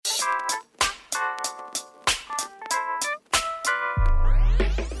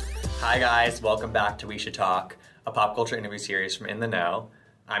Hi guys, welcome back to We Should Talk, a pop culture interview series from In the Know.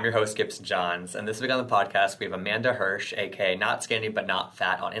 I'm your host, Gibson Johns, and this week on the podcast we have Amanda Hirsch, aka Not Skinny But Not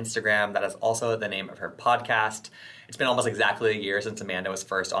Fat on Instagram. That is also the name of her podcast. It's been almost exactly a year since Amanda was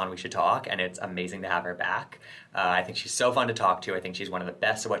first on We Should Talk, and it's amazing to have her back. I think she's so fun to talk to. I think she's one of the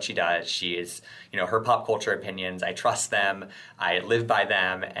best at what she does. She is, her pop culture opinions, I trust them, I live by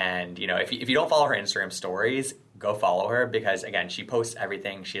them, and, if you don't follow her Instagram stories, go follow her because, again, she posts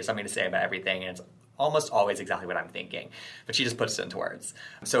everything. She has something to say about everything, and it's almost always exactly what I'm thinking, but she just puts it into words.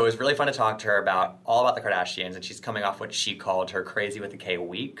 So it was really fun to talk to her all about the Kardashians, and she's coming off what she called her Crazy with a K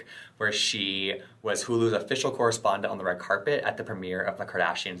week, where she was Hulu's official correspondent on the red carpet at the premiere of the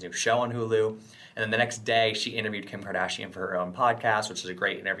Kardashians' new show on Hulu. And then the next day, she interviewed Kim Kardashian for her own podcast, which is a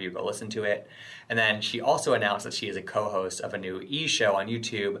great interview. Go listen to it. And then she also announced that she is a co-host of a new show on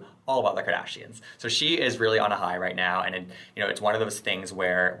YouTube all about the Kardashians. So she is really on a high right now. And it's one of those things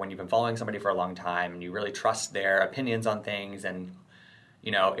where when you've been following somebody for a long time and you really trust their opinions on things, and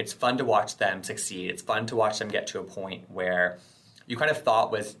it's fun to watch them succeed. It's fun to watch them get to a point where you kind of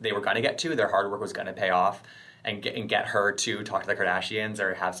thought they were going to get to, their hard work was going to pay off, and get her to talk to the Kardashians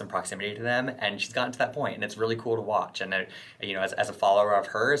or have some proximity to them. And she's gotten to that point, and it's really cool to watch. And, as a follower of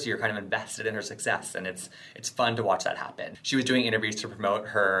hers, you're kind of invested in her success, and it's fun to watch that happen. She was doing interviews to promote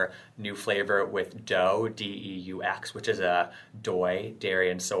her new flavor with Deux, Deux, which is a dairy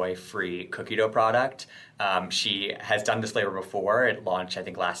and soy-free cookie dough product. She has done this flavor before. It launched, I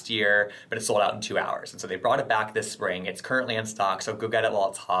think, last year, but it sold out in 2 hours. And so they brought it back this spring. It's currently in stock, so go get it while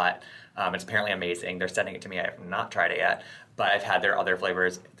it's hot. It's apparently amazing. They're sending it to me. I have not tried it yet, but I've had their other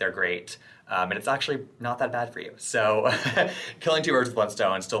flavors. They're great. And it's actually not that bad for you. So killing two birds with one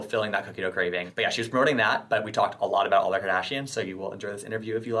stone, still filling that cookie dough craving. But yeah, she was promoting that, but we talked a lot about all the Kardashians, so you will enjoy this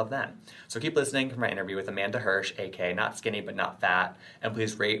interview if you love them. So keep listening for my interview with Amanda Hirsch, aka Not Skinny But Not Fat, and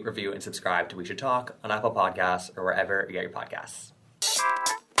please rate, review, and subscribe to We Should Talk on Apple Podcasts or wherever you get your podcasts.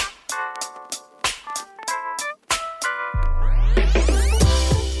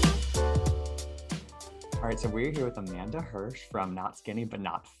 All right, so we're here with Amanda Hirsch from Not Skinny But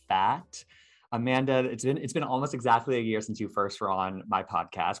Not Fat. Amanda, it's been almost exactly a year since you first were on my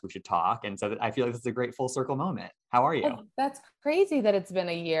podcast, We Should Talk, and so I feel like this is a great full circle moment. How are you? Oh, that's crazy that it's been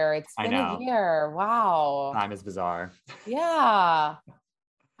a year. It's been a year. Wow. Time is bizarre. Yeah,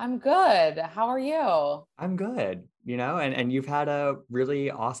 I'm good. How are you? I'm good. And you've had a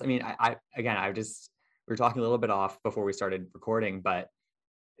really awesome. We were talking a little bit off before we started recording, but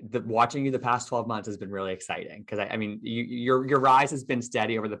watching you the past 12 months has been really exciting because your rise has been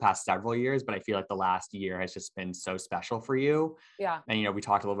steady over the past several years, but I feel like the last year has just been so special for you. Yeah. And we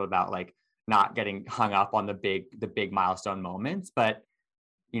talked a little bit about like not getting hung up on the big milestone moments, but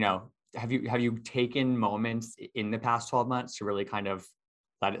have you taken moments in the past 12 months to really kind of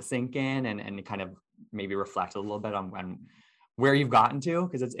let it sink in and kind of maybe reflect a little bit on where you've gotten to,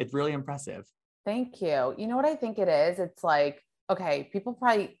 because it's really impressive. Thank you. You know what I think it is? It's like, okay, people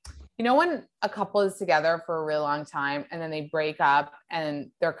probably, when a couple is together for a really long time and then they break up and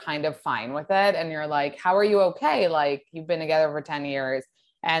they're kind of fine with it. And you're like, how are you okay? Like, you've been together for 10 years.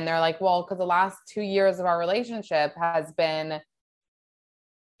 And they're like, well, because the last 2 years of our relationship has been,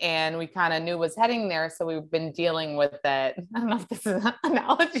 and we kind of knew was heading there. So we've been dealing with it. I don't know if this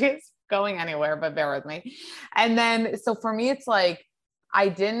analogy is going anywhere, but bear with me. And then, so for me, it's like, I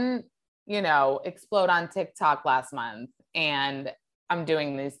didn't, explode on TikTok last month. And I'm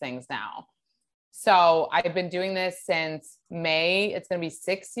doing these things now. So I've been doing this since May. It's going to be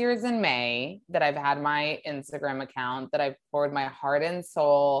 6 years in May that I've had my Instagram account, that I've poured my heart and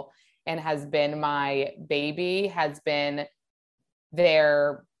soul and has been my baby, has been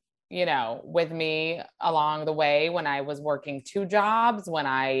there, with me along the way when I was working 2 jobs, when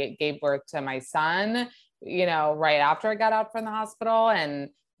I gave birth to my son, right after I got out from the hospital. And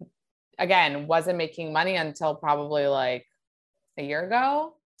again, wasn't making money until probably like a year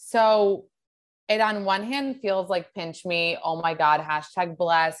ago. So it on one hand feels like pinch me. Oh my God,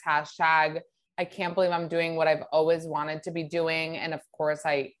 #bless, I can't believe I'm doing what I've always wanted to be doing. And of course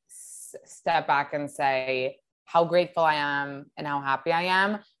I step back and say how grateful I am and how happy I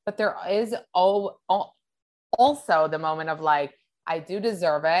am. But there is also the moment of like, I do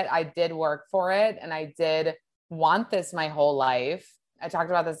deserve it. I did work for it. And I did want this my whole life. I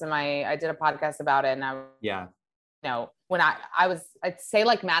talked about this I did a podcast about it. And when I'd say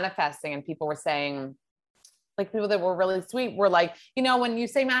like manifesting, and people were saying, like, people that were really sweet were like, when you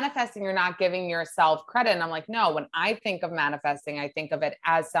say manifesting, you're not giving yourself credit. And I'm like, no, when I think of manifesting, I think of it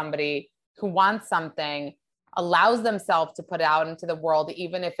as somebody who wants something, allows themselves to put it out into the world,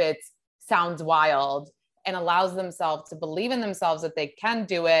 even if it sounds wild, and allows themselves to believe in themselves that they can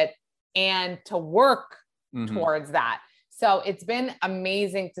do it, and to work Mm-hmm. towards that. So it's been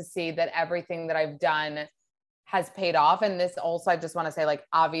amazing to see that everything that I've done has paid off. And this also, I just want to say, like,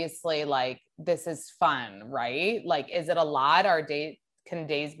 obviously, like, this is fun, right? Like, is it a lot? Can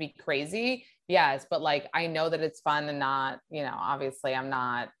days be crazy? Yes. But like, I know that it's fun and not, obviously I'm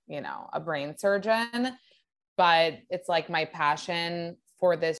not, a brain surgeon, but it's like my passion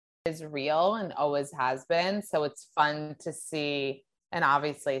for this is real and always has been. So it's fun to see, and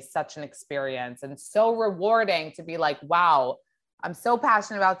obviously such an experience and so rewarding to be like, wow, I'm so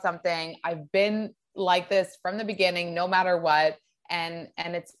passionate about something. I've been like this from the beginning, no matter what. And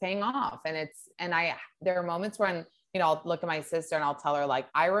it's paying off. And there are moments when, I'll look at my sister and I'll tell her, like,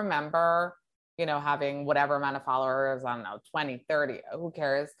 I remember, having whatever amount of followers, I don't know, 20, 30, who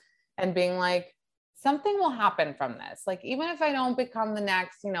cares? And being like, something will happen from this. Like, even if I don't become the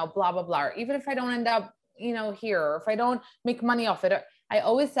next, blah, blah, blah, or even if I don't end up, here, or if I don't make money off it, I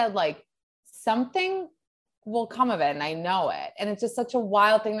always said, like, something will come of it. And I know it. And it's just such a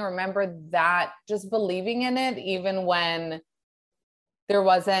wild thing to remember, that just believing in it, even when there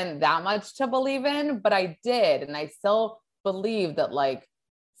wasn't that much to believe in, but I did. And I still believe that, like,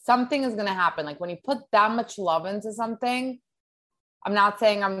 something is going to happen. Like, when you put that much love into something, I'm not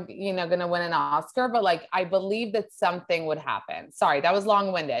saying I'm, going to win an Oscar, but like, I believe that something would happen. Sorry, that was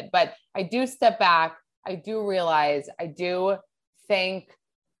long-winded, but I do step back. I do realize, I do think,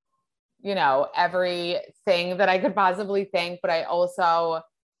 everything that I could possibly think, but I also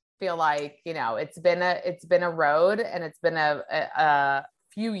feel like, it's been a road, and it's been a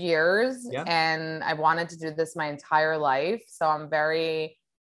few years, and I wanted to do this my entire life. So I'm very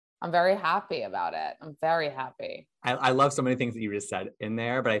happy about it. I'm very happy. I love so many things that you just said in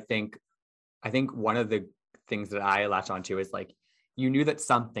there, but I think one of the things that I latch onto is, like, you knew that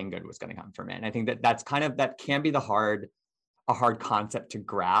something good was going to come from it. And I think that can be a hard concept to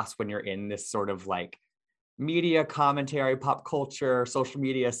grasp when you're in this sort of like media commentary, pop culture, social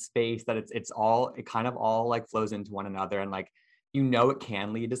media space, that it kind of all like flows into one another. And like, it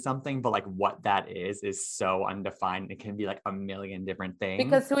can lead to something, but like what that is so undefined. It can be like a million different things.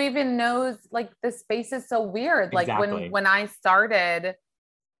 Because who even knows, like, the space is so weird. Exactly. Like when I started,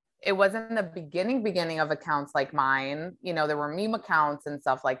 it wasn't the beginning of accounts like mine, there were meme accounts and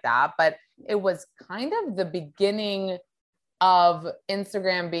stuff like that, but it was kind of the beginning of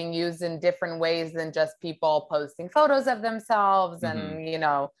Instagram being used in different ways than just people posting photos of themselves. Mm-hmm.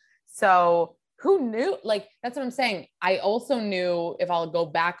 And, so who knew? Like, that's what I'm saying. I also knew, if I'll go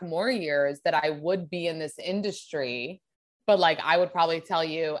back more years, that I would be in this industry, but like, I would probably tell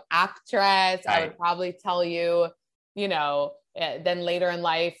you actress. Right. I would probably tell you, then later in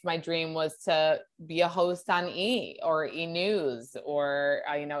life, my dream was to be a host on E! Or E! News or,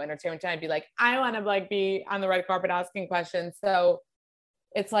 Entertainment Channel. I'd be like, I want to like be on the red carpet asking questions. So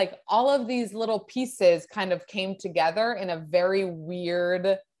it's like all of these little pieces kind of came together in a very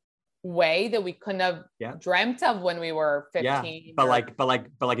weird way that we couldn't have dreamt of when we were 15. Yeah.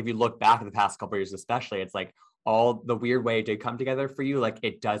 But if you look back at the past couple of years, especially, it's like all the weird way it did come together for you. Like,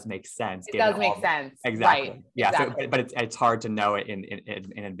 it does make sense. It does make sense. Exactly. Right. Yeah. Exactly. So, but it's hard to know it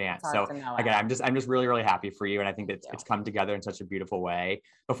in advance. So again, I'm just really, really happy for you. And I think that it's come together in such a beautiful way.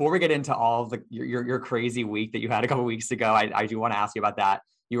 Before we get into all of your crazy week that you had a couple of weeks ago, I do want to ask you about that.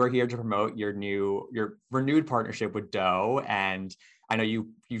 You are here to promote your renewed partnership with Deux, and I know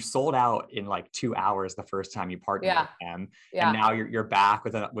you sold out in like 2 hours the first time you partnered with them, and now you're back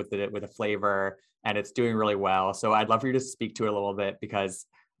with a flavor, and it's doing really well. So I'd love for you to speak to it a little bit, because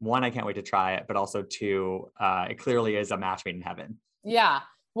one, I can't wait to try it, but also two, it clearly is a match made in heaven. Yeah.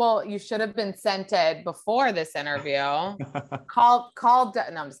 Well, you should have been scented before this interview. No,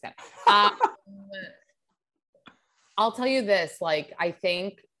 I'm just kidding. I'll tell you this, like, I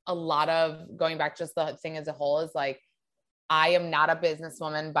think a lot of going back, just the thing as a whole is like, I am not a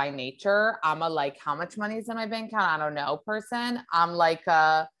businesswoman by nature. I'm a like, how much money is in my bank account? I don't know person. I'm like,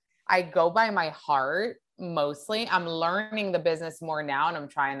 I go by my heart mostly. I'm learning the business more now, and I'm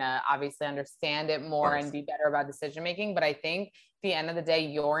trying to obviously understand it more and be better about decision making. But I think at the end of the day,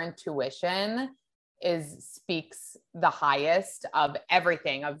 your intuition speaks the highest of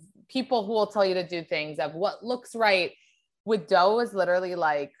everything, of people who will tell you to do things, of what looks right. With Dough is literally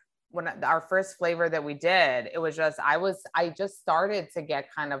like, when our first flavor that we did, it was just, I just started to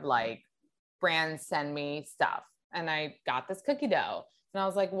get kind of like brands send me stuff, and I got this cookie dough and I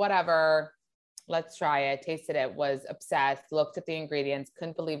was like, whatever, let's try it. Tasted it, was obsessed, looked at the ingredients,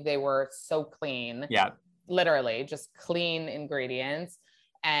 couldn't believe they were so clean. Yeah. Literally just clean ingredients.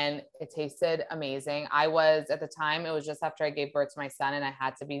 And it tasted amazing. At the time, it was just after I gave birth to my son, and I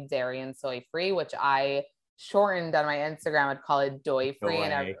had to be dairy and soy free, which I shortened on my Instagram, I'd call it Doi free. Joy.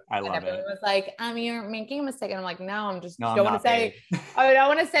 And I love everyone it. was like, you're making a mistake. And I'm like, no, I'm just No, I'm don't want not, to say, babe. I don't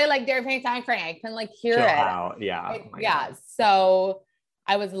want to say like dairy free, time free. I can like hear Chill it. out. Yeah. Oh my Yeah. God. So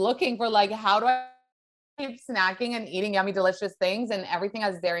I was looking for like, how do I keep snacking and eating yummy, delicious things? And everything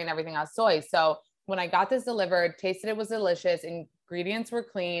has dairy and everything has soy. So when I got this delivered, tasted it was delicious. Ingredients were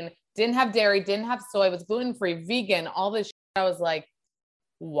clean, didn't have dairy, didn't have soy, was gluten-free, vegan, all this shit. I was like,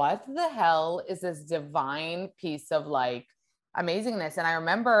 what the hell is this divine piece of like amazingness? And I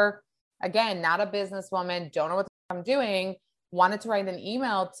remember, again, not a businesswoman, don't know what I'm doing, wanted to write an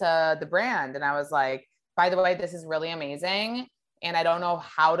email to the brand. And I was like, by the way, this is really amazing. And I don't know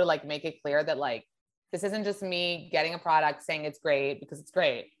how to like make it clear that like, this isn't just me getting a product saying it's great because it's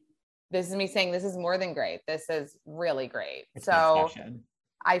great. This is me saying this is more than great. This is really great. It's So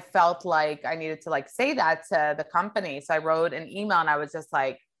I felt like I needed to like say that to the company. So I wrote an email and I was just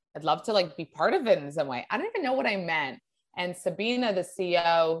like, I'd love to like be part of it in some way. I don't even know what I meant. And Sabina, the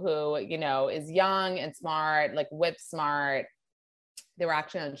CEO, who, you know, is young and smart, like whip smart. They were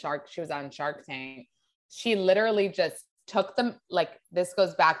actually on she was on Shark Tank. She literally just took them, like, this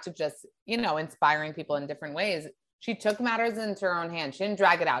goes back to just, you know, inspiring people in different ways. She took matters into her own hands. She didn't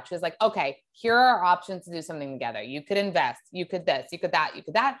drag it out. She was like, okay, here are options to do something together. You could invest, you could this, you could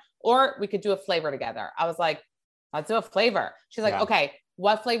that, or we could do a flavor together. I was like, let's do a flavor. She's like, okay,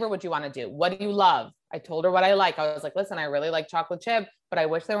 what flavor would you want to do? What do you love? I told her what I like. I was like, listen, I really like chocolate chip, but I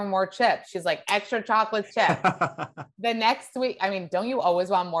wish there were more chips. She's like, extra chocolate chip. The next week, I mean, don't you always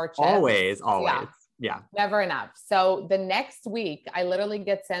want more chips? Always. Yeah. Never enough. So the next week, I literally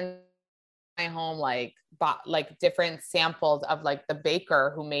get sent my home like different samples of like the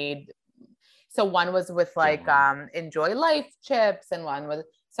baker who made. So one was with like Enjoy Life chips, and one was.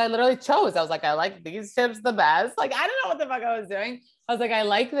 So I literally chose. I was like, I like these chips the best. Like, I don't know what the fuck I was doing. I was like, I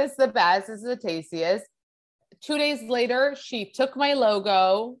like this the best. This is the tastiest. 2 days later, she took my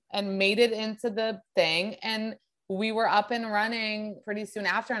logo and made it into the thing. And we were up and running pretty soon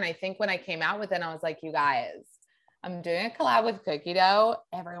after. And I think when I came out with it, I was like, you guys, I'm doing a collab with cookie dough.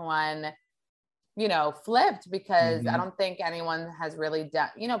 Everyone, you know, flipped because I don't think anyone has really done,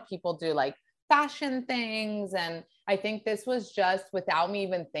 you know, people do like fashion things. And I think this was just, without me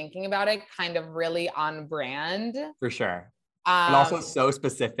even thinking about it, kind of really on brand. For sure. And also so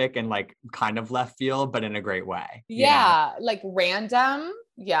specific and like kind of left field, but in a great way. Yeah. Like random.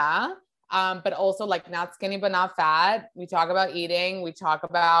 Yeah. But also like not skinny, but not fat. We talk about eating. We talk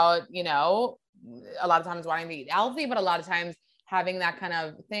about, you know, a lot of times wanting to eat healthy, but a lot of times having that kind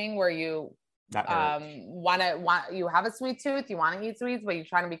of thing where you you have a sweet tooth, you want to eat sweets, but you're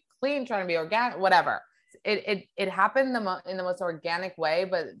trying to be clean, trying to be organic, whatever. It happened in the most organic way.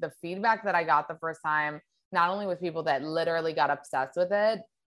 But the feedback that I got the first time, not only with people that literally got obsessed with it,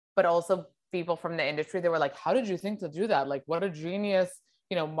 but also people from the industry, they were like, how did you think to do that? Like, what a genius,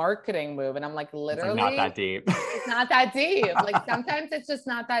 you know, marketing move. And I'm like, literally, it's like not that deep. It's not that deep. Like sometimes it's just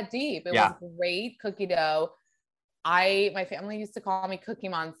not that deep. It was great cookie dough. My family used to call me Cookie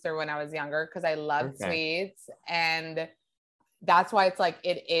Monster when I was younger because I loved sweets. And that's why it's like,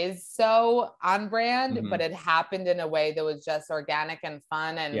 it is so on brand, but it happened in a way that was just organic and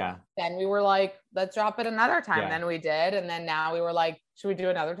fun. And then we were like, let's drop it another time. Then we did. And then now we were like, should we do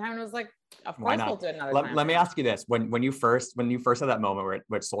another time? And it was like, of course we'll do another time. Let me ask you this. When you first had that moment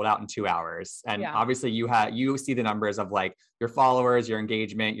where it sold out in 2 hours, and obviously you see the numbers of like your followers, your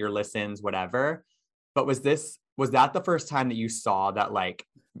engagement, your listens, whatever. But was that the first time that you saw that like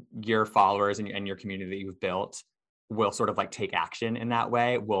your followers and your community that you've built will sort of like take action in that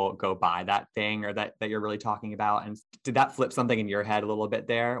way, will go buy that thing or that you're really talking about? And did that flip something in your head a little bit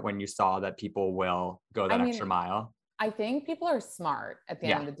there when you saw that people will go that extra mile? I think people are smart at the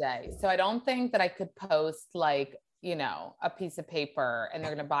end of the day. So I don't think that I could post like, you know, a piece of paper and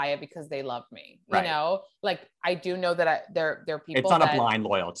they're going to buy it because they love me, you know, like I do know that there are people. It's not a blind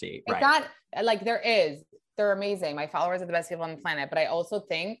loyalty. It's not like they're amazing. My followers are the best people on the planet. But I also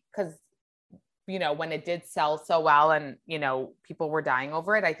think because, you know, when it did sell so well and, you know, people were dying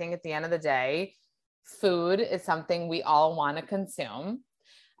over it, I think at the end of the day, food is something we all want to consume.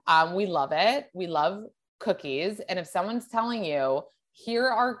 We love it. We love cookies. And if someone's telling you, here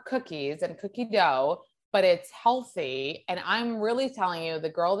are cookies and cookie dough, but it's healthy, and I'm really telling you, the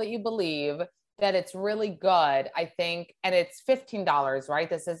girl that you believe, that it's really good, I think, and it's $15, right?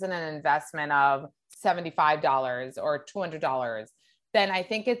 This isn't an investment of $75 or $200. Then I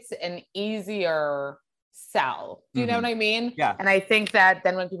think it's an easier sell. Do you know what I mean? Yeah. And I think that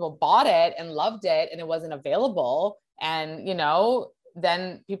then when people bought it and loved it and it wasn't available, and, you know,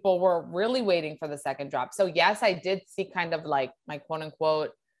 then people were really waiting for the second drop. So yes, I did see kind of like my quote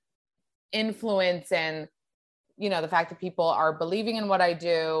unquote influence in the fact that people are believing in what I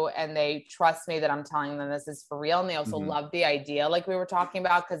do and they trust me that I'm telling them this is for real. And they also love the idea, like we were talking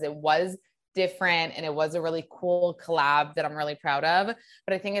about, because it was different and it was a really cool collab that I'm really proud of.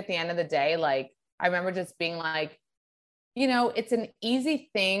 But I think at the end of the day, like, I remember just being like, it's an easy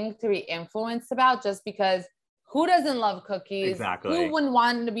thing to be influenced about, just because who doesn't love cookies? Exactly. Who wouldn't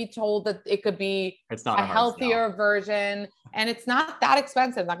want to be told that it could be it's not a healthier version, and it's not that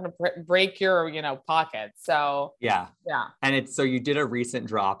expensive. It's not going to break your, pocket. So yeah. And so you did a recent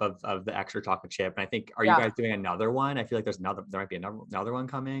drop of the extra chocolate chip, and I think, are you guys doing another one? I feel like there might be another one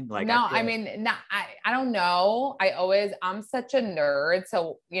coming. Like, no, I don't know. I'm such a nerd.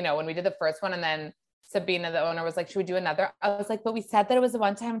 So, when we did the first one, and then Sabina, the owner, was like, should we do another? I was like, but we said that it was a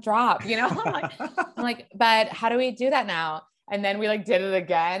one-time drop, I'm like, but how do we do that now? And then we did it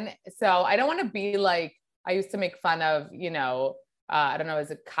again. So I don't want to be like, I used to make fun of, I don't know, is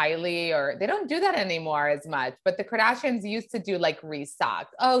it Kylie, or they don't do that anymore as much, but the Kardashians used to do restock.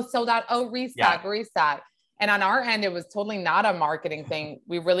 Oh, sold out. Oh, restock. And on our end, it was totally not a marketing thing.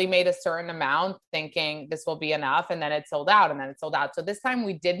 We really made a certain amount thinking this will be enough. And then it sold out, and then it sold out. So this time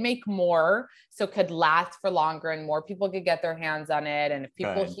we did make more, so it could last for longer and more people could get their hands on it. And if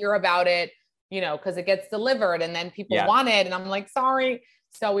people hear about it, because it gets delivered and then people want it. And I'm like, sorry.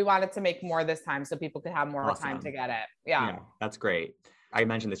 So we wanted to make more this time so people could have more time to get it. Yeah. That's great. I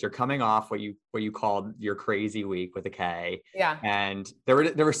mentioned this, you're coming off what you called your crazy week with a K. Yeah. And there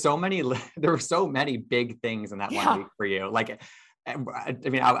were so many big things in that 1 week for you. Like, I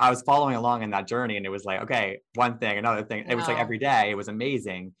mean, I was following along in that journey, and it was like, okay, one thing, another thing. It was like every day. It was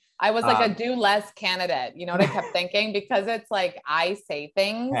amazing. I was like a do less candidate. You know what I kept thinking? Because it's like, I say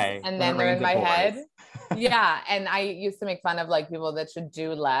things and then they're in my head. Yeah. And I used to make fun of people that should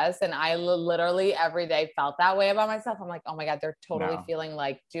do less. And I literally every day felt that way about myself. I'm like, oh my God, they're totally feeling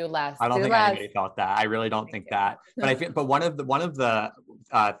like do less. I don't think anybody felt that. I really don't think that. But one of the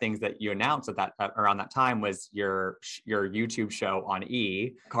things that you announced around that time was your YouTube show on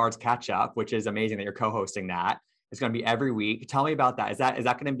E, Cards Catch Up, which is amazing that you're co-hosting that. It's going to be every week. Tell me about that. Is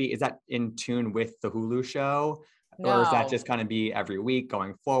that in tune with the Hulu show? No. Or is that just going to be every week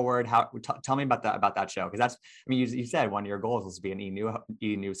going forward? Tell me about that show. Because that's, I mean, you said one of your goals was to be an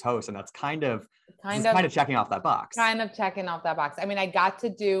E News host, and that's kind of checking off that box. Kind of checking off that box. I mean, I got to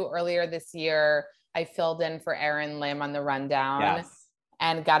do earlier this year, I filled in for Erin Lim on the Rundown.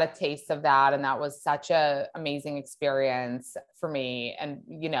 And got a taste of that. And that was such a amazing experience for me. And,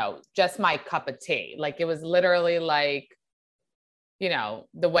 just my cup of tea. It was literally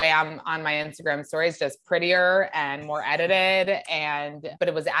the way I'm on my Instagram stories, just prettier and more edited. But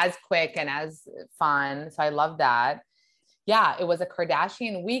it was as quick and as fun. So I love that. Yeah, it was a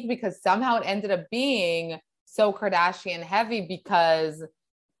Kardashian week because somehow it ended up being so Kardashian heavy, because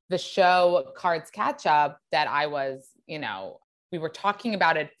the show Cards Catch Up that I was, we were talking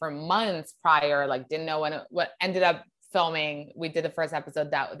about it for months prior, didn't know what ended up filming. We did the first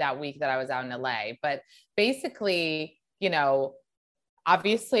episode that week that I was out in LA. But basically,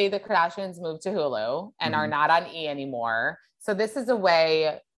 obviously the Kardashians moved to Hulu and are not on E anymore. So this is a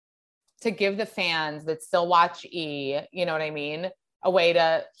way to give the fans that still watch E, you know what I mean, a way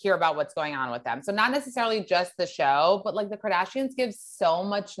to hear about what's going on with them. So not necessarily just the show, but the Kardashians give so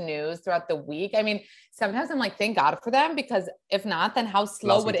much news throughout the week. I mean, sometimes I'm like, thank God for them, because if not, then how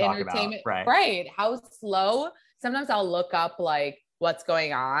slow would entertainment, right? How slow. Sometimes I'll look up what's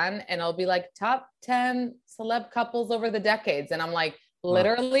going on, and it'll be top 10 celeb couples over the decades. And I'm like,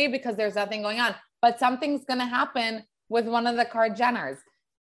 literally, because there's nothing going on, but something's going to happen with one of the Jenners.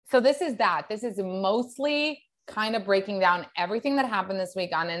 So this is mostly kind of breaking down everything that happened this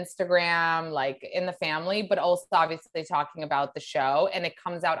week on Instagram, in the family, but also obviously talking about the show. And it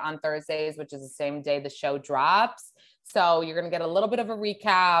comes out on Thursdays, which is the same day the show drops. So you're going to get a little bit of a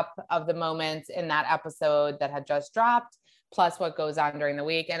recap of the moments in that episode that had just dropped, plus what goes on during the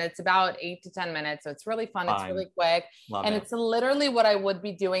week. And it's about 8 to 10 minutes. So it's really fun. It's really quick. It's literally what I would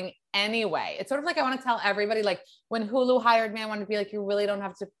be doing anyway. It's sort of I want to tell everybody, when Hulu hired me, I want to be you really don't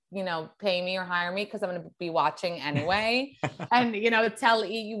have to, pay me or hire me, because I'm going to be watching anyway. And, tell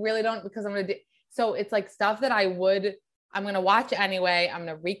E, you really don't, because I'm going to do. So it's stuff that I'm going to watch anyway. I'm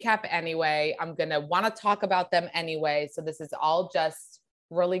going to recap anyway. I'm going to want to talk about them anyway. So this is all just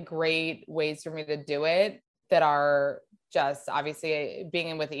really great ways for me to do it that are just, obviously being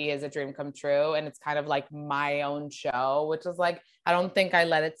in with E is a dream come true. And it's kind of my own show, which is I don't think I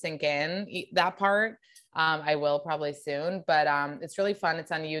let it sink in, that part. I will probably soon, but it's really fun.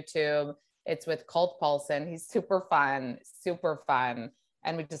 It's on YouTube. It's with Colt Paulson. He's super fun.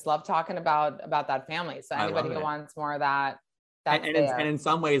 And we just love talking about that family. So anybody who wants more of that, That's and in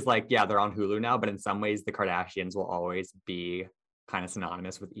some ways, like, yeah, they're on Hulu now, but in some ways the Kardashians will always be kind of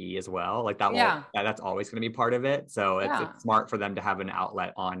synonymous with E as well. Like that's always going to be part of it. So it's smart for them to have an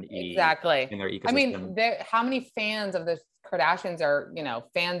outlet on E in their ecosystem. I mean, how many fans of the Kardashians are,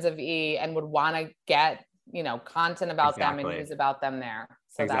 fans of E and would want to get, content about them and news about them there.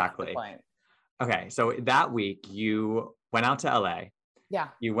 So that's the point. Okay. So that week you went out to LA. Yeah.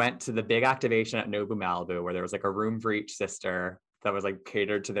 You went to the big activation at Nobu Malibu where there was like a room for each sister that was like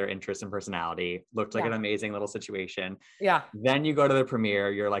catered to their interest and personality. Looked like an amazing little situation. Yeah. Then you go to the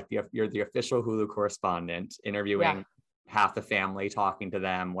premiere. You're the official Hulu correspondent, interviewing half the family, talking to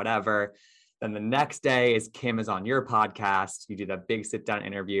them, whatever. Then the next day is Kim is on your podcast. You do that big sit down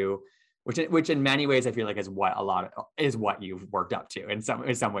interview, which in many ways I feel like is what you've worked up to. In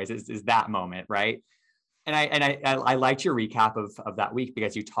some ways is that moment, right? And I liked your recap of that week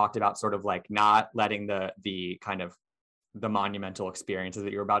because you talked about sort of like not letting the kind of the monumental experiences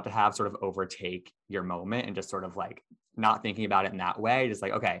that you're about to have sort of overtake your moment and just sort of like not thinking about it in that way. Just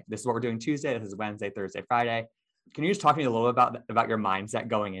like, okay, this is what we're doing Tuesday. This is Wednesday, Thursday, Friday. Can you just talk to me a little bit about your mindset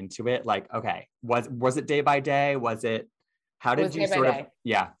going into it? Like, okay, was it day by day? How did you sort of,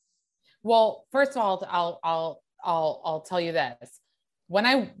 yeah. Well, first of all, I'll tell you this. When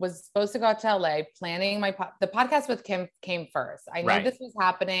I was supposed to go out to LA planning the podcast with Kim came first. I knew this was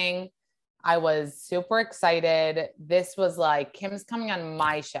happening. I was super excited. This was like, Kim's coming on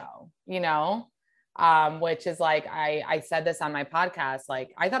my show, which is like, I said this on my podcast.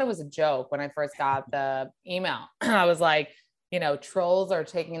 Like, I thought it was a joke when I first got the email. I was like, trolls are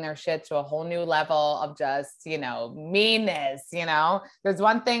taking their shit to a whole new level of just, meanness, there's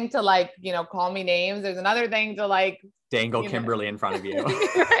one thing to like, call me names. There's another thing to like dangle Kimberly in front of you.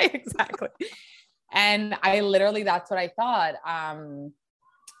 Right. Exactly. And that's what I thought.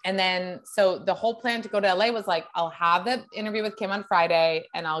 And then, so the whole plan to go to LA was like, I'll have the interview with Kim on Friday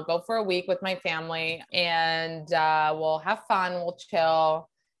and I'll go for a week with my family and we'll have fun, we'll chill.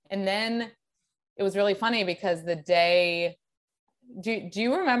 And then it was really funny because the day, do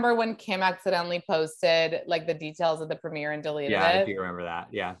you remember when Kim accidentally posted like the details of the premiere and deleted it? Yeah, I do remember that.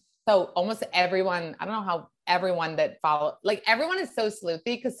 Yeah. So almost everyone, I don't know how everyone that followed, like everyone is so sleuthy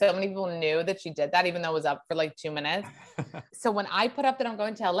because so many people knew that she did that, even though it was up for like 2 minutes. So when I put up that I'm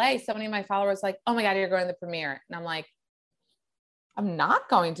going to LA, so many of my followers like, oh my God, you're going to the premiere. And I'm like, I'm not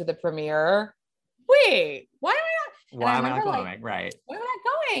going to the premiere. Wait, why am I not? Why am I not going? Right. Why am I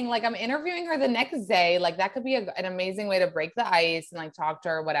not going? Like I'm interviewing her the next day. Like that could be an amazing way to break the ice and like talk to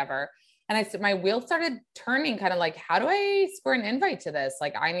her or whatever. And my wheels started turning kind of like, how do I square an invite to this?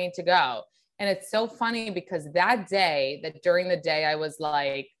 Like I need to go. And it's so funny because during the day, I was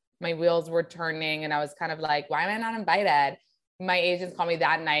like, my wheels were turning and I was kind of like, why am I not invited? My agents called me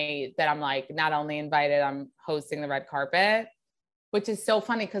that night that I'm like, not only invited, I'm hosting the red carpet, which is so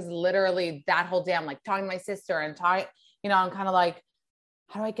funny. Cause literally that whole day I'm like talking to my sister and I'm kind of like,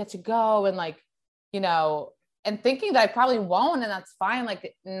 how do I get to go? And like, and thinking that I probably won't, and that's fine.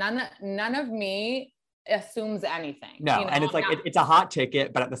 Like none of me assumes anything. No, and it's like it's a hot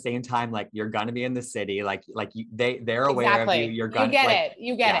ticket, but at the same time, like you're gonna be in the city. Like they're aware of you. You get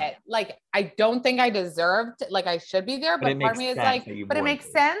it. Like I don't think I deserved. Like I should be there, but part of me is like, but it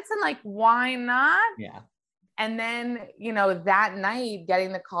makes sense, and like why not? Yeah. And then that night,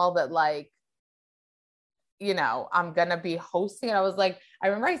 getting the call that like, I'm going to be hosting it. I was like, I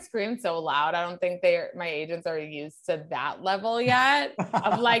remember I screamed so loud. I don't think my agents are used to that level yet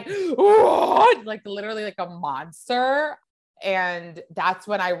of like, like literally like a monster. And that's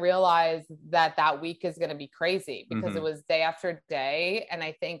when I realized that week is going to be crazy because it was day after day. And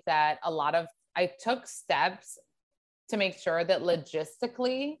I think that I took steps to make sure that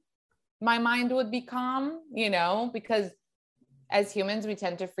logistically my mind would be calm, because as humans, we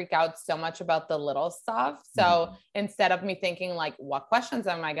tend to freak out so much about the little stuff. So instead of me thinking like, what questions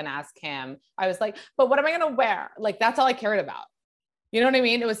am I going to ask him? I was like, but what am I going to wear? Like, that's all I cared about. You know what I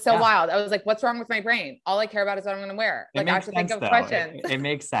mean? It was so wild. I was like, what's wrong with my brain? All I care about is what I'm going to wear. Like I have to think of questions. It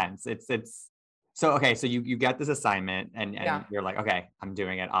makes sense. It's so, okay. So you get this assignment and you're like, okay, I'm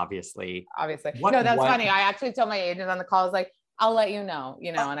doing it. Obviously. No, that's funny. I actually told my agent on the call, I was like, I'll let you know,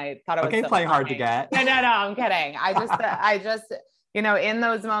 and I thought it was okay. Playing hard to get. No, I'm kidding. I just, in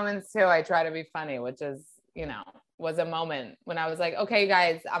those moments too, I try to be funny, which is, was a moment when I was like, okay,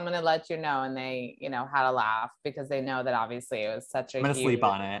 guys, I'm going to let you know. And they, had a laugh because they know that obviously it was such I'm going to sleep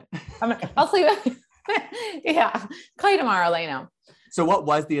on it. I'll sleep. Yeah. Call you tomorrow, let you know. So what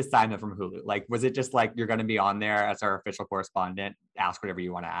was the assignment from Hulu? Like, was it just like, you're going to be on there as our official correspondent, ask whatever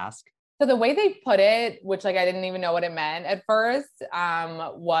you want to ask? So the way they put it, which like I didn't even know what it meant at first,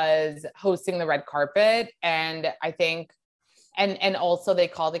 was hosting the red carpet. And I think And also they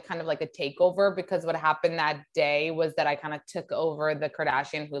called it kind of like a takeover, because what happened that day was that I kind of took over the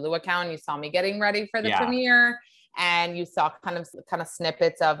Kardashian Hulu account. You saw me getting ready for the premiere, and you saw kind of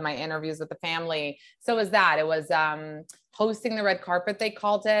snippets of my interviews with the family. So it was hosting the red carpet, they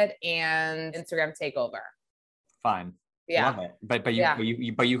called it, and Instagram takeover. Fine. Yeah. Love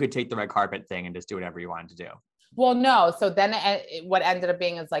it. But you could take the red carpet thing and just do whatever you wanted to do. Well, no. So then what ended up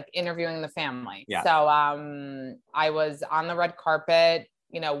being is like interviewing the family. Yeah. So I was on the red carpet,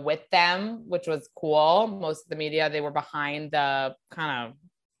 with them, which was cool. Most of the media, they were behind the kind of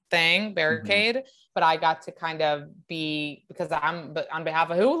barricade, but I got to kind of be, because I'm on behalf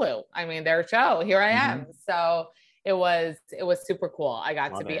of Hulu. I mean, their show, here I am. So it was super cool. I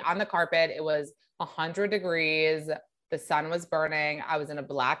got to be on the carpet. It was 100 degrees. The sun was burning. I was in a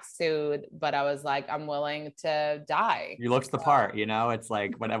black suit, but I was like, I'm willing to die. You looked the part, it's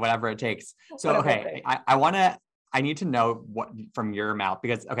like whatever it takes. So, okay, I need to know what from your mouth,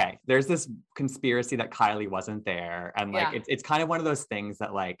 because, okay, there's this conspiracy that Kylie wasn't there. And like, it's kind of one of those things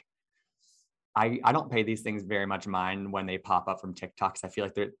that like, I don't pay these things very much mind when they pop up from TikToks. I feel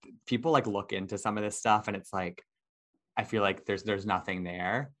like people like look into some of this stuff, and it's like, I feel like there's nothing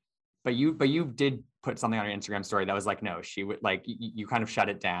there. But you did put something on your Instagram story that was like, no, she would, like, you kind of shut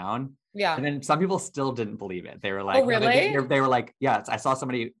it down. Yeah. And then some people still didn't believe it. They were like, oh, really? They were like, yes. I saw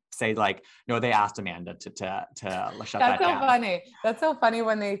somebody say like, no, they asked Amanda to shut that down. That's so funny. That's so funny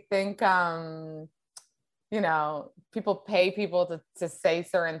when they think, people pay people to say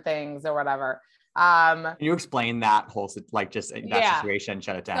certain things or whatever. Can you explain that whole, like, just that situation,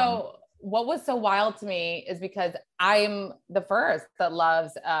 shut it down? So what was so wild to me is because I'm the first that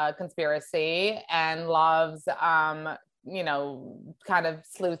loves conspiracy and loves, kind of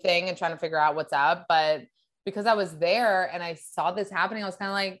sleuthing and trying to figure out what's up. But because I was there and I saw this happening, I was kind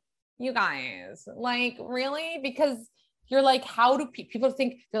of like, you guys, like, really? Because you're like, how do people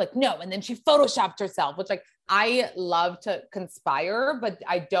think? They're like, no. And then she photoshopped herself, which, like, I love to conspire, but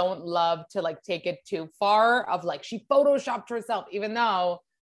I don't love to like take it too far of like, she photoshopped herself, even though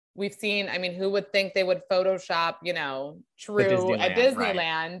we've seen, I mean, who would think they would Photoshop, True at Disneyland.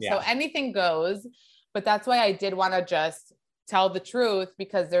 Right. Yeah. So anything goes, but that's why I did want to just tell the truth,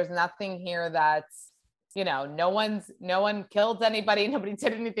 because there's nothing here that's, no one killed anybody. Nobody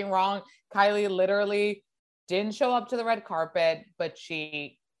did anything wrong. Kylie literally didn't show up to the red carpet, but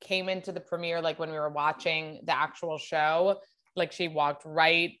she came into the premiere, like when we were watching the actual show, like she walked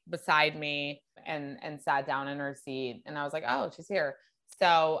right beside me and sat down in her seat. And I was like, oh, she's here.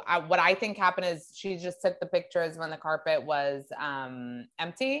 So what I think happened is she just took the pictures when the carpet was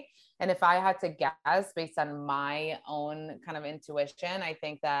empty. And if I had to guess based on my own kind of intuition, I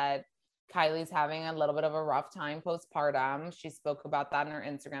think that Kylie's having a little bit of a rough time postpartum. She spoke about that in her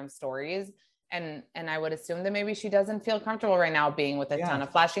Instagram stories. And I would assume that maybe she doesn't feel comfortable right now being with a ton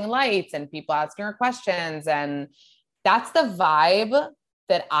of flashing lights and people asking her questions. And that's the vibe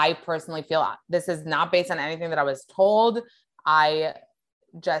that I personally feel. This is not based on anything that I was told. I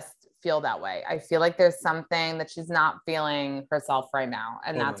just feel that way. I feel like there's something that she's not feeling herself right now.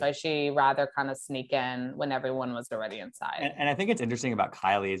 And that's why she rather kind of sneak in when everyone was already inside. And I think it's interesting about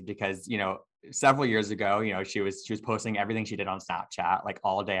Kylie is because, several years ago, she was posting everything she did on Snapchat, like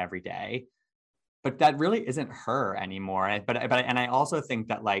all day, every day. But that really isn't her anymore. But I also think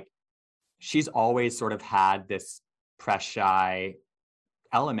that like she's always sort of had this press shy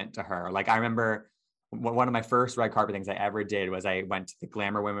element to her. Like I remember one of my first red carpet things I ever did was I went to the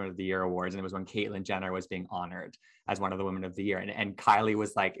Glamour Women of the Year Awards, and it was when Caitlyn Jenner was being honored as one of the Women of the Year. And Kylie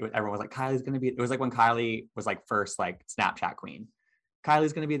was like, everyone was like, Kylie's going to be, it was like when Kylie was like first like Snapchat queen.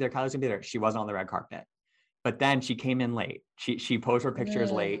 Kylie's going to be there. Kylie's going to be there. She wasn't on the red carpet. But then she came in late. She posted her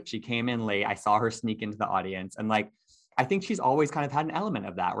pictures late. She came in late. I saw her sneak into the audience. And like, I think she's always kind of had an element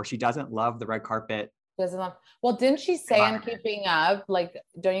of that where she doesn't love the red carpet. Well, didn't she say in Keeping Up, like,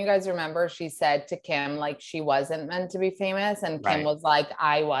 don't you guys remember? She said to Kim, like, she wasn't meant to be famous. And Kim was like,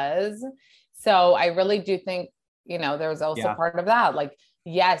 I was. So I really do think, there was also part of that. Like,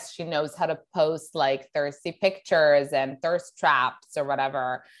 yes, she knows how to post like thirsty pictures and thirst traps or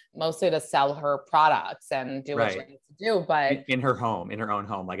whatever, mostly to sell her products and do what she needs to do. But in her own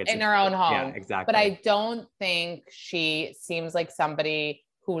home, like it's in her own home. Yeah, exactly. But I don't think she seems like somebody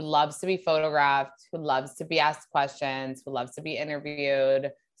who loves to be photographed, who loves to be asked questions, who loves to be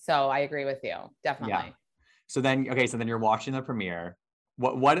interviewed. So I agree with you. Definitely. Yeah. So then you're watching the premiere.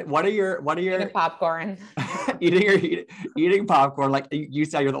 What are your eating popcorn? eating popcorn. Like you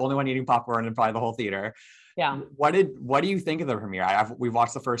said, you're the only one eating popcorn in probably the whole theater. Yeah. What do you think of the premiere? We've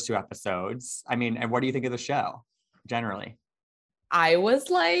watched the first 2 episodes. I mean, and what do you think of the show generally? I was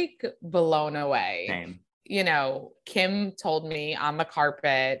like blown away. Same. you know, Kim told me on the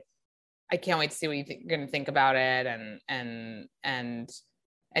carpet, I can't wait to see what you're going to think about it. And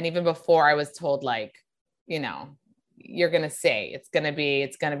even before I was told, like, you know, you're going to see, it's going to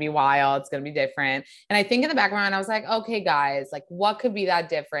be wild. It's going to be different. And I think in the background, I was like, okay, guys, like what could be that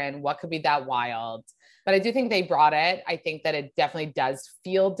different? What could be that wild? But I do think they brought it. I think that it definitely does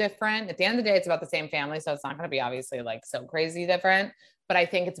feel different. At the end of the day, it's about the same family. So it's not going to be obviously like so crazy different, but I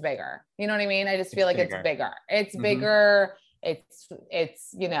think it's bigger. You know what I mean? I just feel like it's bigger. It's bigger. It's,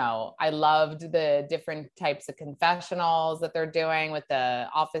 you know, I loved the different types of confessionals that they're doing with the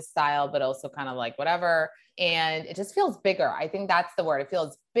office style, but also kind of like whatever. And it just feels bigger. I think that's the word. It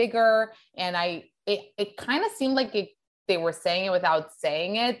feels bigger. And it kind of seemed like they were saying it without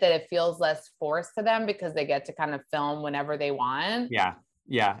saying it, that it feels less forced to them because they get to kind of film whenever they want. Yeah.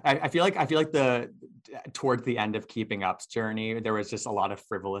 Yeah. I feel like towards the end of Keeping Up's journey, there was just a lot of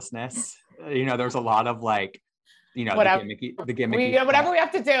frivolousness. You know, there was a lot of like, you know, whatever, the gimmicky whatever we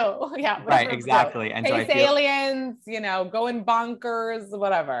have to do. Yeah. Right. Exactly. And Space aliens, you know, going bonkers,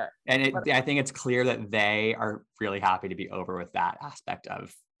 whatever. And I think it's clear that they are really happy to be over with that aspect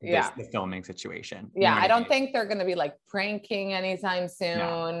of the filming situation. Yeah. I don't think they're going to be like pranking anytime soon.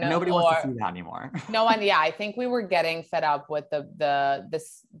 No. And nobody wants to see that anymore. No one. Yeah. I think we were getting fed up with the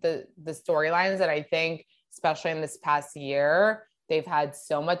storylines that I think, especially in this past year, they've had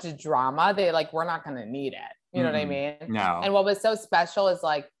so much drama. We're not going to need it. You know what I mean? No. And what was so special is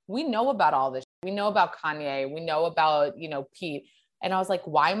like, we know about all this. We know about Kanye. We know about, you know, Pete. And I was like,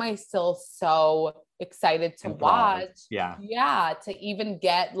 why am I still so excited to watch? Yeah. Yeah. To even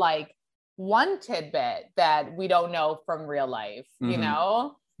get like one tidbit that we don't know from real life, you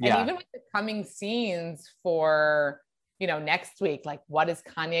know? Yeah. And even with the coming scenes for, you know, next week, like what is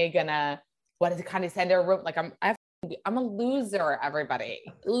Kanye send to her room? Like I'm a loser, everybody.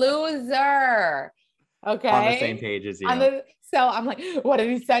 Loser. Okay. On the same page as you. So I'm like, what did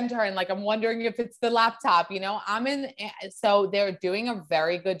he send her? And like, I'm wondering if it's the laptop, you know, so they're doing a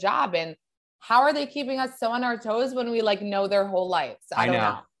very good job. And how are they keeping us so on our toes when we like know their whole lives? I don't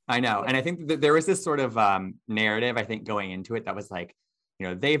know. I know. And I think that there was this sort of narrative, I think, going into it that was like, you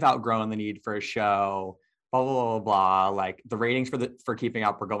know, they've outgrown the need for a show, blah, blah, blah, blah. Like the ratings for Keeping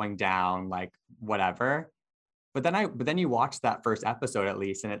Up were going down, like whatever. But then you watch that first episode at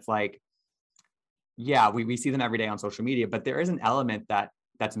least, and it's like, yeah, we see them every day on social media, but there is an element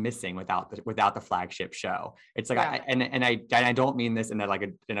that's missing without the flagship show. It's like, I don't mean this in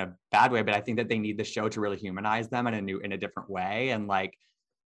a bad way, but I think that they need the show to really humanize them in a different way. And like,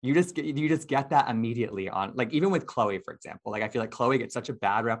 you just get that immediately on, like, even with Chloe, for example. Like, I feel like Chloe gets such a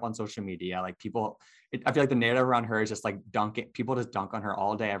bad rep on social media. Like I feel like the narrative around her is just like people just dunk on her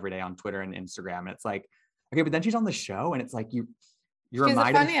all day, every day on Twitter and Instagram. And it's like, okay, but then she's on the show and it's like, you're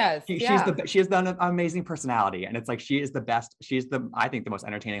reminded she has the amazing personality, and it's like she is the best. I think the most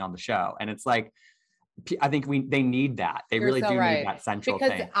entertaining on the show, and it's like I think they need that. They really do need that central thing.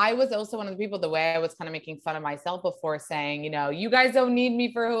 Because I was also one of the people, the way I was kind of making fun of myself before, saying, you know, you guys don't need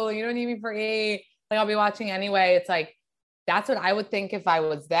me for Hulu, you don't need me for E, like I'll be watching anyway. It's like that's what I would think if I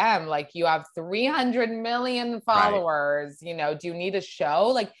was them. Like, you have 300 million followers, you know, do you need a show?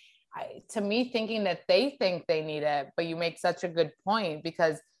 Like, to me, thinking that they think they need it, but you make such a good point,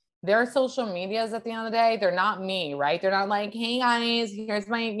 because their social medias at the end of the day, they're not me, right? They're not like, hey guys, here's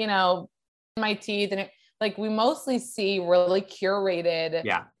my, you know, my teeth. And like, we mostly see really curated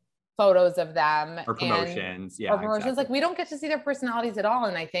photos of them. Or promotions. Or promotions. Exactly. Like, we don't get to see their personalities at all.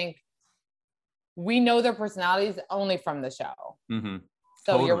 And I think we know their personalities only from the show. Mm-hmm.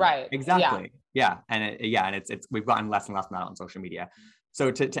 So totally. You're right. Exactly. Yeah. And it's we've gotten less and less from that on social media. So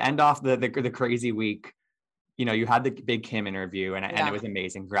to end off the crazy week, you know, you had the big Kim interview and it was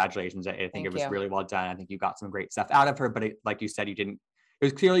amazing. Congratulations. I think it was really well done. I think you got some great stuff out of her, but like you said, it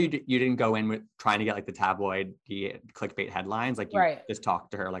was clearly you didn't go in with trying to get like the clickbait headlines. Like, you just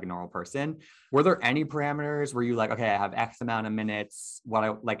talked to her like a normal person. Were there any parameters? Were you like, okay, I have X amount of minutes?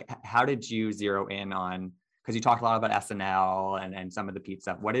 How did you zero in on, because you talked a lot about SNL and some of the Pete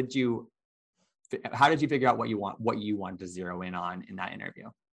stuff. How did you figure out what you wanted to zero in on in that interview?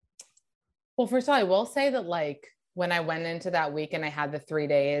 Well, first of all, I will say that like when I went into that week and I had the 3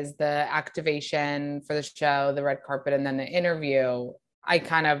 days, the activation for the show, the red carpet, and then the interview, I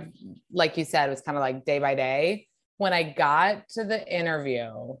kind of, like you said, it was kind of like day by day. When I got to the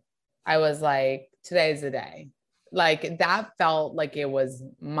interview, I was like, today's the day. Like, that felt like it was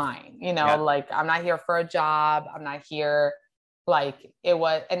mine, you know, like I'm not here for a job. I'm not here. Like, it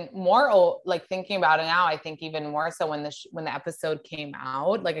was, and more like thinking about it now, I think even more so when the episode came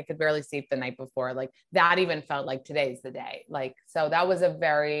out, like I could barely sleep the night before, like that even felt like today's the day. Like, so that was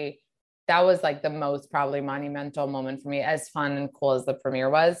that was like the most probably monumental moment for me, as fun and cool as the premiere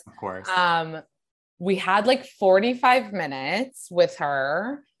was. Of course. We had like 45 minutes with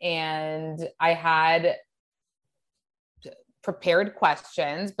her, and I had prepared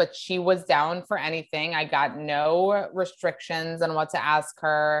questions, but she was down for anything. I got no restrictions on what to ask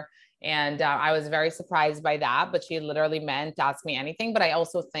her. And I was very surprised by that, but she literally meant to ask me anything. But I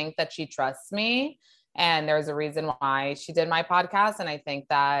also think that she trusts me. And there's a reason why she did my podcast. And I think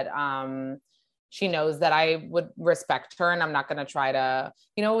that she knows that I would respect her, and I'm not going to try to,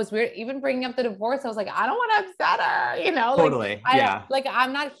 it was weird. Even bringing up the divorce, I was like, I don't want to upset her, Totally.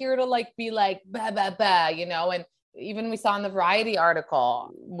 I'm not here to like be like, bah, bah, bah, and even we saw in the Variety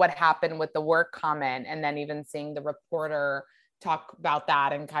article what happened with the work comment, and then even seeing the reporter talk about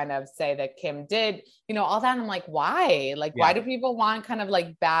that and kind of say that Kim did, all that. And I'm like, why? Like, why do people want kind of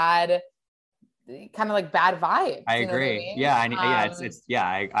like bad vibes? I agree. I mean? Yeah.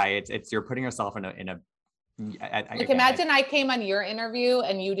 It's you're putting yourself in a imagine I came on your interview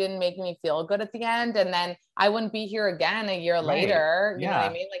and you didn't make me feel good at the end, and then I wouldn't be here again a year later. You know what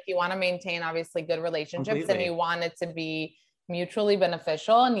I mean? Like, you want to maintain obviously good relationships. Completely. And you want it to be mutually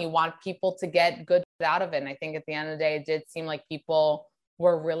beneficial, and you want people to get good out of it. And I think at the end of the day, it did seem like people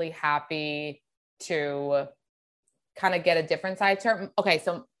were really happy to kind of get a different side to her. Okay,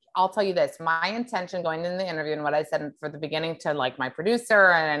 so I'll tell you this, my intention going into the interview and what I said for the beginning to like my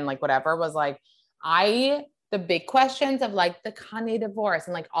producer and like whatever was like, the big questions of like the Kanye divorce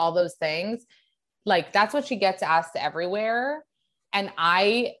and like all those things, like that's what she gets asked everywhere. And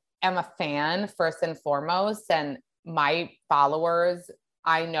I am a fan first and foremost. And my followers,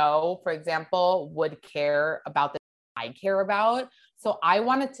 I know, for example, would care about the I care about. So I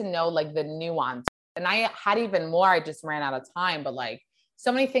wanted to know like the nuance. And I had even more, I just ran out of time, but like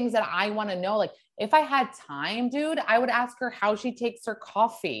so many things that I want to know. Like if I had time, dude, I would ask her how she takes her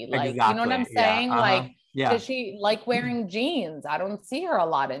coffee. Like, You know what I'm saying? Like, does she like wearing jeans? I don't see her a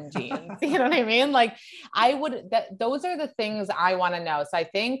lot in jeans. You know what I mean? Like those are the things I want to know. So I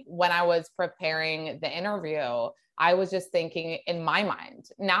think when I was preparing the interview, I was just thinking in my mind,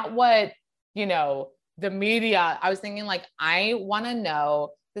 not what, the media, I was thinking like, I want to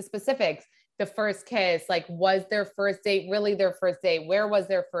know the specifics. The first kiss, like, was their first date really their first date? Where was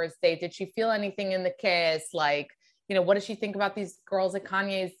their first date? Did she feel anything in the kiss? Like, what does she think about these girls that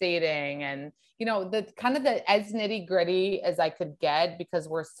Kanye's dating? And, the kind of the as nitty gritty as I could get, because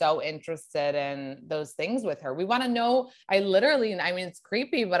we're so interested in those things with her. We want to know. I mean, it's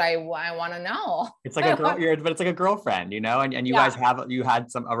creepy, but I want to know. It's like but it's like a girlfriend, and you guys had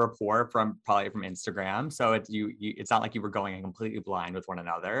a rapport probably from Instagram. So it's not like you were going in completely blind with one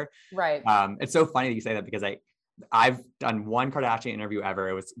another. Right. It's so funny that you say that, because I've done one Kardashian interview ever.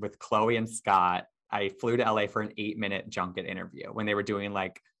 It was with Khloe and Scott. I flew to LA for an 8-minute junket interview when they were doing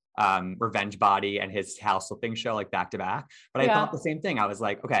like Revenge Body and his house flipping show like back to back. But I thought the same thing. I was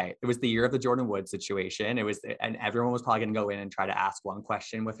like, okay, it was the year of the Jordan Woods situation. And everyone was probably going to go in and try to ask one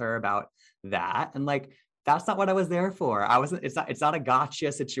question with her about that. And like, that's not what I was there for. It's not a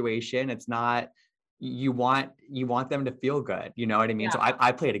gotcha situation. It's not, you want them to feel good. You know what I mean? Yeah. So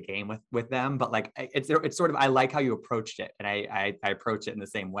I played a game with them, but like, it's sort of, I like how you approached it. And I approach it in the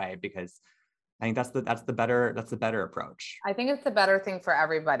same way, because I think that's the better approach. I think it's the better thing for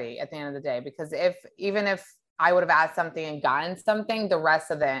everybody at the end of the day, because even if I would have asked something and gotten something, the rest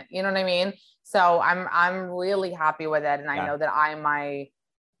of it, you know what I mean? So I'm really happy with it. And I know that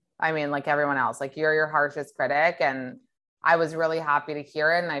like everyone else, like you're your harshest critic, and I was really happy to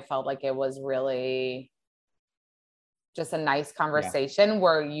hear it. And I felt like it was really just a nice conversation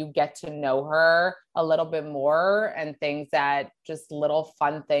where you get to know her a little bit more, and things that just little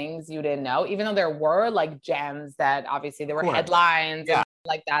fun things you didn't know, even though there were like gems that obviously there were headlines and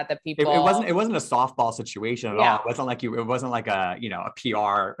like that people. It wasn't a softball situation at all. It wasn't like a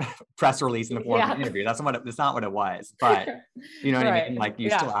PR press release in the form of an interview. That's not what it was. But you know what I mean? Like you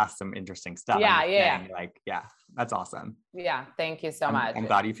still asked some interesting stuff. Like, that's awesome. Yeah. Thank you so much. I'm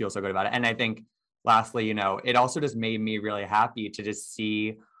glad you feel so good about it. And I think lastly, it also just made me really happy to just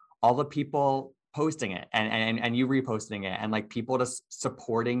see all the people posting it and you reposting it, and like people just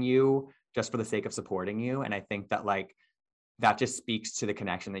supporting you just for the sake of supporting you. And I think that like, that just speaks to the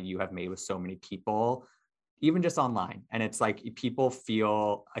connection that you have made with so many people, even just online. And it's like, people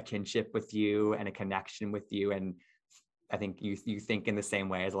feel a kinship with you and a connection with you. And I think you think in the same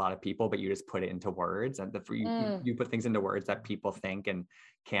way as a lot of people, but you just put it into words, and you put things into words that people think and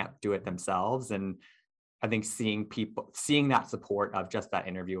can't do it themselves. And I think seeing that support of just that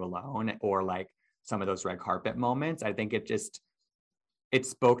interview alone, or like some of those red carpet moments, I think it just it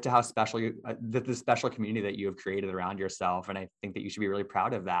spoke to how special the special community that you have created around yourself. And I think that you should be really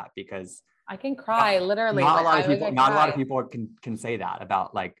proud of that, because I can cry literally. Not a lot of people can say that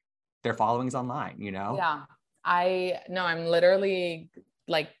about like their followings online, you know? Yeah. I'm literally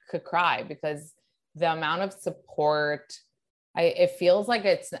like could cry because the amount of support, it feels like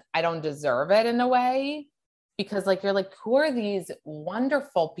I don't deserve it in a way, because like, you're like, who are these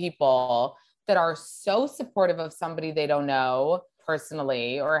wonderful people that are so supportive of somebody they don't know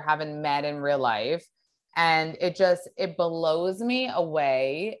personally or haven't met in real life? And it blows me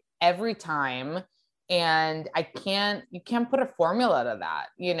away every time. And you can't put a formula to that.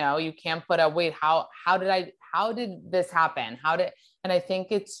 You know, you can't put wait, how did this happen? And I think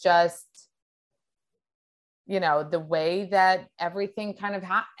it's just, you know, the way that everything kind of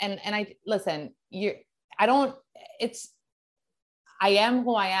happened. And I am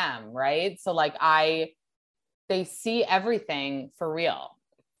who I am. Right. So like they see everything for real.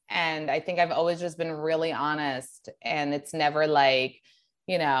 And I think I've always just been really honest, and it's never like,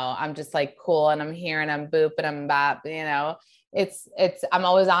 you know, I'm just like cool and I'm here and I'm boop and I'm bop, you know, I'm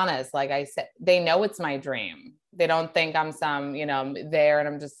always honest. Like I said, they know it's my dream. They don't think I'm some, you know, I'm there and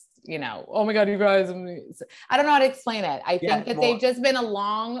I'm just, you know, oh my God, you guys, I don't know how to explain it. I think that they've just been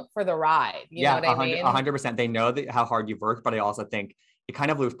along for the ride. You know what I mean? 100%. They know how hard you've worked, but I also think it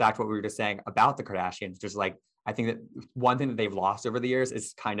kind of loops back to what we were just saying about the Kardashians. Just like, I think that one thing that they've lost over the years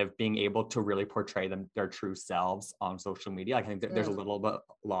is kind of being able to really portray their true selves on social media. Like, I think that there's a little bit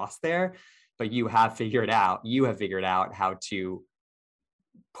lost there, but you have figured out how to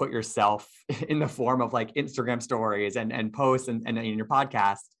put yourself in the form of like Instagram stories and posts and in your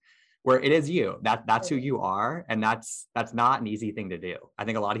podcast, where it is you. That's who you are. And that's not an easy thing to do. I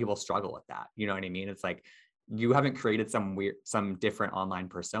think a lot of people struggle with that. You know what I mean? It's like, you haven't created some different online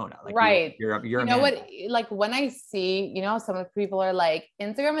persona. Like, right. You're you know what, like when I see, you know, some people are like,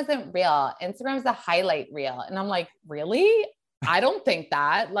 Instagram isn't real. Instagram is a highlight reel. And I'm like, really? I don't think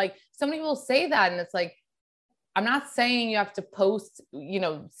that. Like, some people say that, and it's like, I'm not saying you have to post, you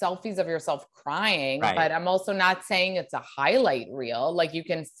know, selfies of yourself crying, right, but I'm also not saying it's a highlight reel. Like, you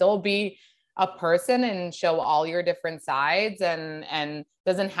can still be a person and show all your different sides, and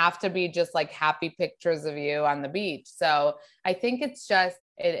doesn't have to be just like happy pictures of you on the beach. So I think it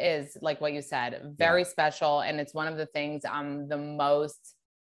is like what you said, very special. And it's one of the things I'm the most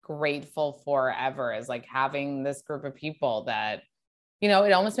grateful for ever, is like having this group of people that, you know,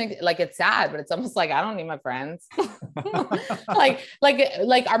 it almost makes like, it's sad, but it's almost like, I don't need my friends. like,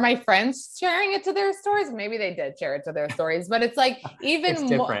 are my friends sharing it to their stories? Maybe they did share it to their stories, but it's like, even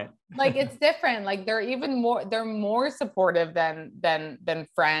more, like, it's different. Like, they're more supportive than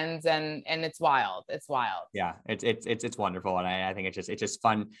friends. And it's wild. It's wild. Yeah. It's wonderful. And I think it's just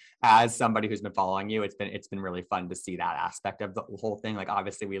fun. As somebody who's been following you, it's been really fun to see that aspect of the whole thing. Like,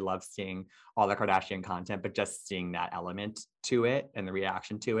 obviously we love seeing all the Kardashian content, but just seeing that element to it and the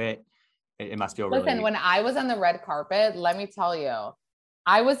reaction to it, it must feel really. Listen, when I was on the red carpet, let me tell you,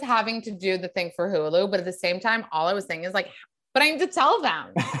 I was having to do the thing for Hulu, but at the same time, all I was saying is like, but I need to tell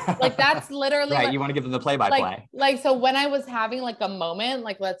them. Like, that's literally right. You want to give them the play-by-play. Like, so when I was having like a moment,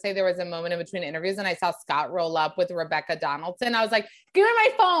 like, let's say there was a moment in between interviews and I saw Scott roll up with Rebecca Donaldson, I was like, give me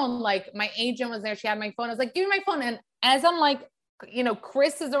my phone. Like, my agent was there. She had my phone. I was like, give me my phone. And as I'm like, you know,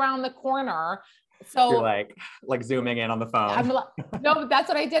 Chris is around the corner. So you're like zooming in on the phone. I'm like, no, but that's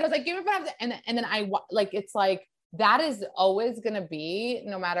what I did. I was like, give me my phone. And then I like, it's like, that is always going to be,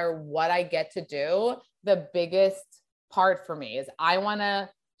 no matter what I get to do, the biggest part for me is I want to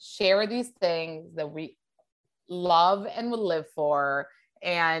share these things that we love and would live for.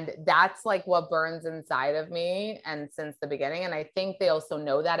 And that's like what burns inside of me. And since the beginning, and I think they also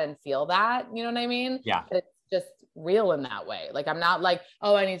know that and feel that, you know what I mean? Yeah. It's just real in that way. Like, I'm not like,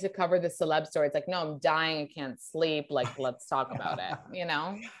 oh, I need to cover the celeb story. It's like, no, I'm dying. I can't sleep. Like, let's talk about it. You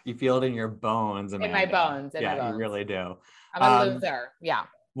know, you feel it in your bones, Amanda. In my bones. You really do. I'm a loser. Yeah.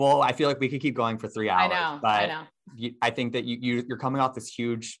 Well, I feel like we could keep going for 3 hours. I know. I think that you're coming off this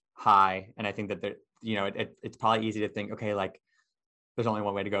huge high, and I think that you know, it's probably easy to think, okay, like, there's only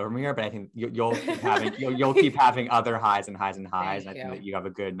one way to go from here, but I think you'll keep having other highs and highs and highs. And I think that you have a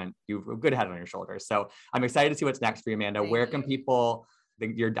good head on your shoulders. So I'm excited to see what's next for you, Amanda. Where can people,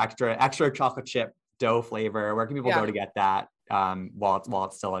 your extra chocolate chip dough flavor, where can people go to get that while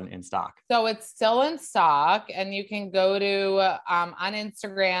it's still in stock? So it's still in stock, and you can go to on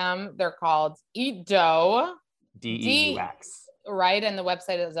Instagram. They're called Eat Dough, DEUX, right? And the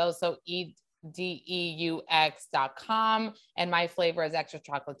website is also DEUX.com. And my flavor is extra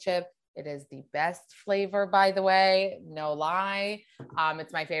chocolate chip. It is the best flavor, by the way, no lie.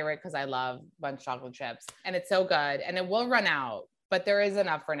 It's my favorite because I love bunch chocolate chips, and it's so good, and it will run out. but there is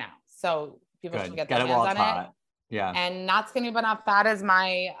enough for now. So people should get their it hands while on it's hot. it. Yeah. And Not Skinny But Not Fat is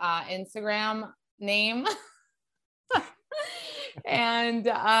my Instagram name and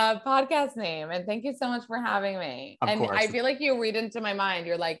podcast name. And thank you so much for having me. Of course. I feel like you read into my mind.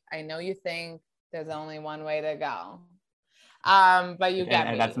 You're like, I know you think there's only one way to go. But you get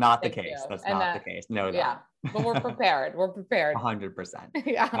me. And that's not the case. That's not the case. No, yeah. But we're prepared. We're prepared. 100%.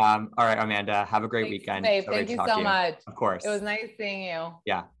 Yeah. All right, Amanda. Have a great weekend. Babe. Thank you so much. Of course. It was nice seeing you.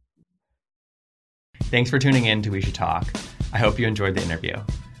 Yeah. Thanks for tuning in to We Should Talk. I hope you enjoyed the interview.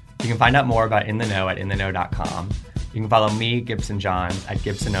 You can find out more about In the Know at intheknow.com. You can follow me, Gibson Johns, at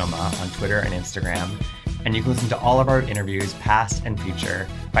Gibsonoma on Twitter and Instagram. And you can listen to all of our interviews, past and future,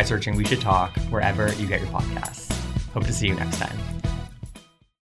 by searching We Should Talk wherever you get your podcasts. Hope to see you next time.